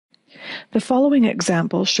The following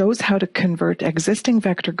example shows how to convert existing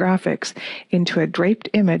vector graphics into a draped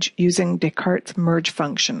image using Descartes Merge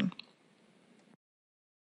function.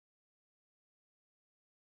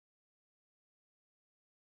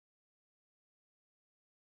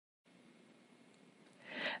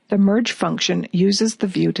 The merge function uses the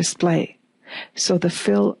view display, so the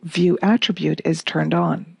fill view attribute is turned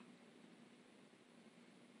on.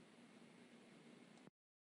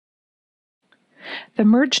 The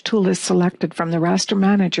Merge tool is selected from the raster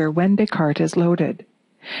manager when Descartes is loaded.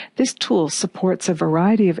 This tool supports a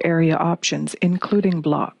variety of area options, including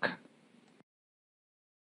block.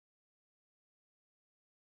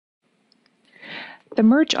 The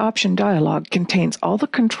Merge option dialog contains all the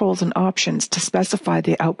controls and options to specify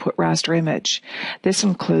the output raster image. This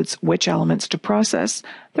includes which elements to process,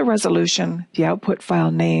 the resolution, the output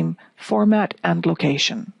file name, format, and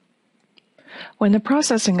location. When the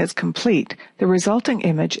processing is complete, the resulting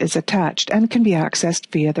image is attached and can be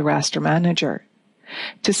accessed via the raster manager.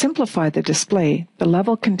 To simplify the display, the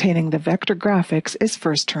level containing the vector graphics is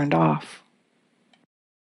first turned off.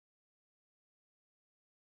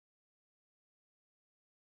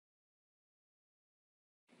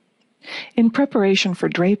 In preparation for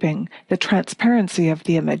draping, the transparency of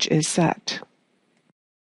the image is set.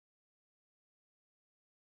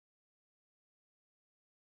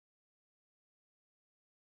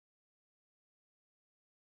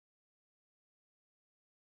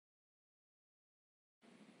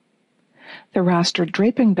 The raster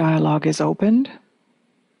draping dialog is opened.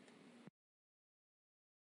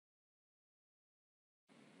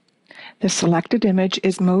 The selected image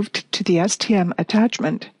is moved to the STM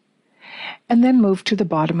attachment and then moved to the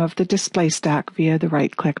bottom of the display stack via the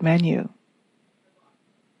right-click menu.